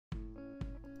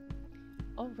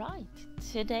Alright,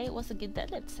 today was a good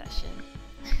deadlift session.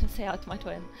 Say out to my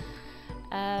twin.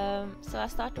 So I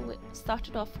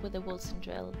started off with the Wilson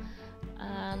drill,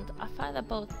 and I find that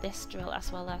both this drill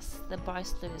as well as the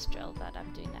Bryce Lewis drill that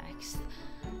I'm doing next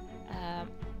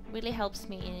really helps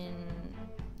me in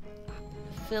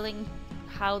feeling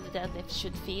how the deadlift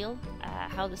should feel,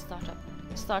 how the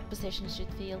start position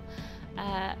should feel.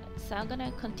 So I'm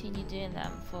gonna continue doing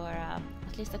them for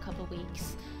at least a couple of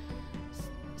weeks,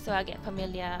 so I get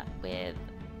familiar with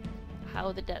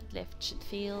how the deadlift should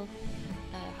feel,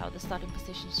 how the starting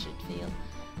position should feel.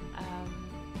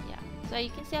 Yeah, so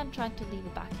you can see I'm trying to leave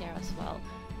it back here as well.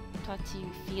 Try to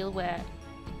feel where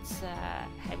it's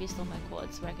heaviest on my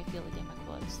quads, where I can feel it in my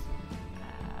quads.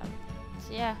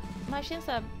 So yeah, my shins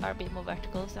are a bit more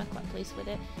vertical, so I'm quite pleased with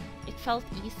it. It felt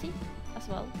easy as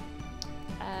well.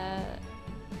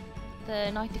 The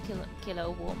 90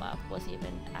 kilo warm-up was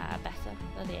even better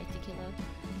than the 80 kilo.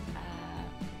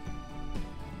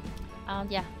 And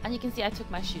yeah, and you can see I took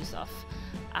my shoes off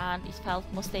and it felt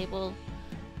more stable,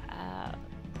 a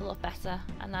lot better,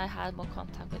 and I had more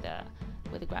contact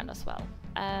with the ground as well.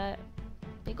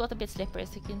 They got a bit slippery,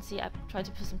 so you can see I tried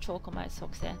to put some chalk on my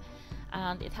socks here,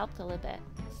 and it helped a little bit.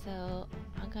 So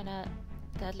I'm gonna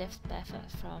deadlift barefoot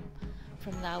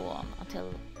from now on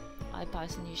until I buy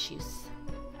some new shoes.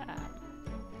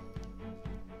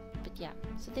 But yeah,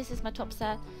 so this is my top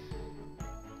set.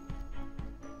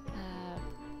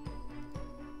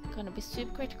 Gonna be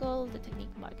super critical. The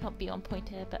technique might not be on point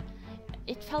here, but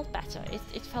it felt better.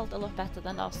 It felt a lot better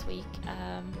than last week.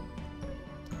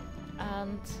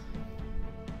 And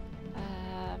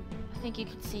I think you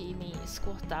could see me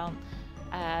squat down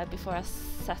before I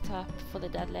set up for the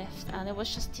deadlift, and it was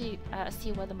just to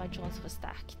see whether my joints were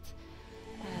stacked.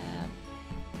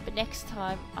 But next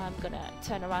time I'm gonna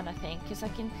turn around, I think, because I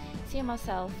can see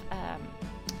myself.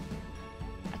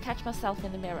 I catch myself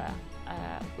in the mirror,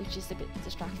 which is a bit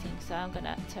distracting, so I'm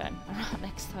gonna turn around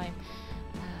next time.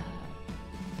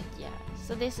 But yeah,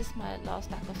 so this is my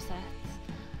last back off set,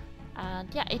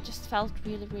 and yeah, it just felt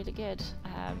really good.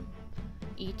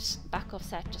 Each back off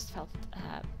set just felt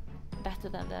better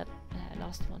than the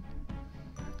last one.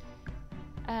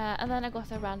 And then I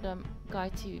got a random guy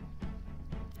to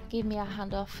give me a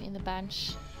handoff in the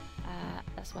bench.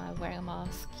 That's why I'm wearing a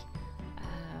mask.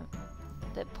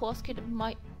 The pause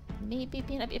might maybe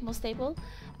been a bit more stable,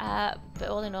 but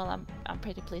all in all I'm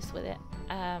pretty pleased with it.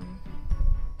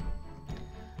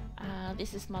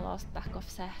 This is my last back off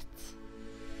set,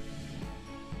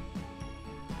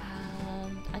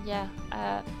 and yeah,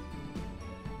 I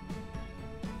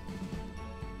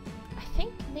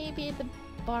think maybe the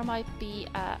bar might be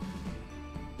a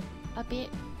bit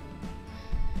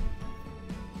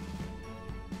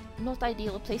not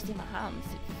ideal placed in my hands,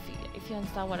 if you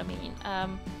understand what I mean.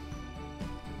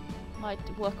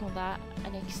 Might work on that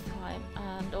next time,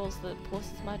 and also the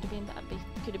pauses might have been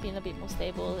could have been a bit more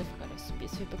stable if I'm going to be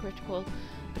super critical.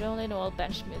 But all in all,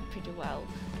 bench moved pretty well,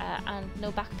 and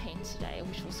no back pain today,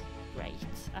 which was great.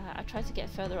 I tried to get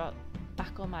further out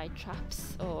back on my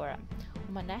traps or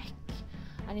on my neck,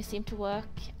 and it seemed to work.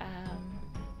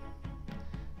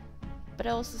 But I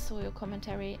also saw your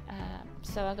commentary,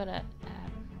 so I'm gonna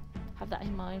have that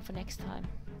in mind for next time.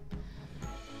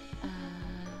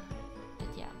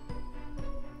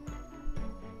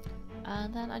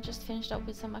 And then I just finished up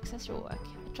with some accessory work.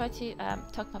 I tried to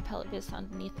tuck my pelvis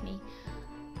underneath me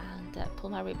and pull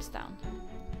my ribs down,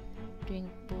 doing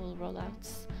ball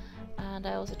rollouts. And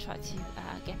I also tried to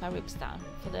get my ribs down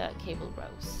for the cable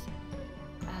rows.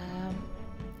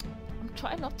 I'm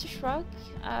trying not to shrug,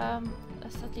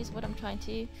 that's at least what I'm trying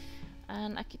to,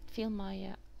 and I could feel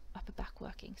my upper back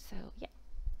working. So yeah,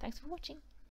 thanks for watching.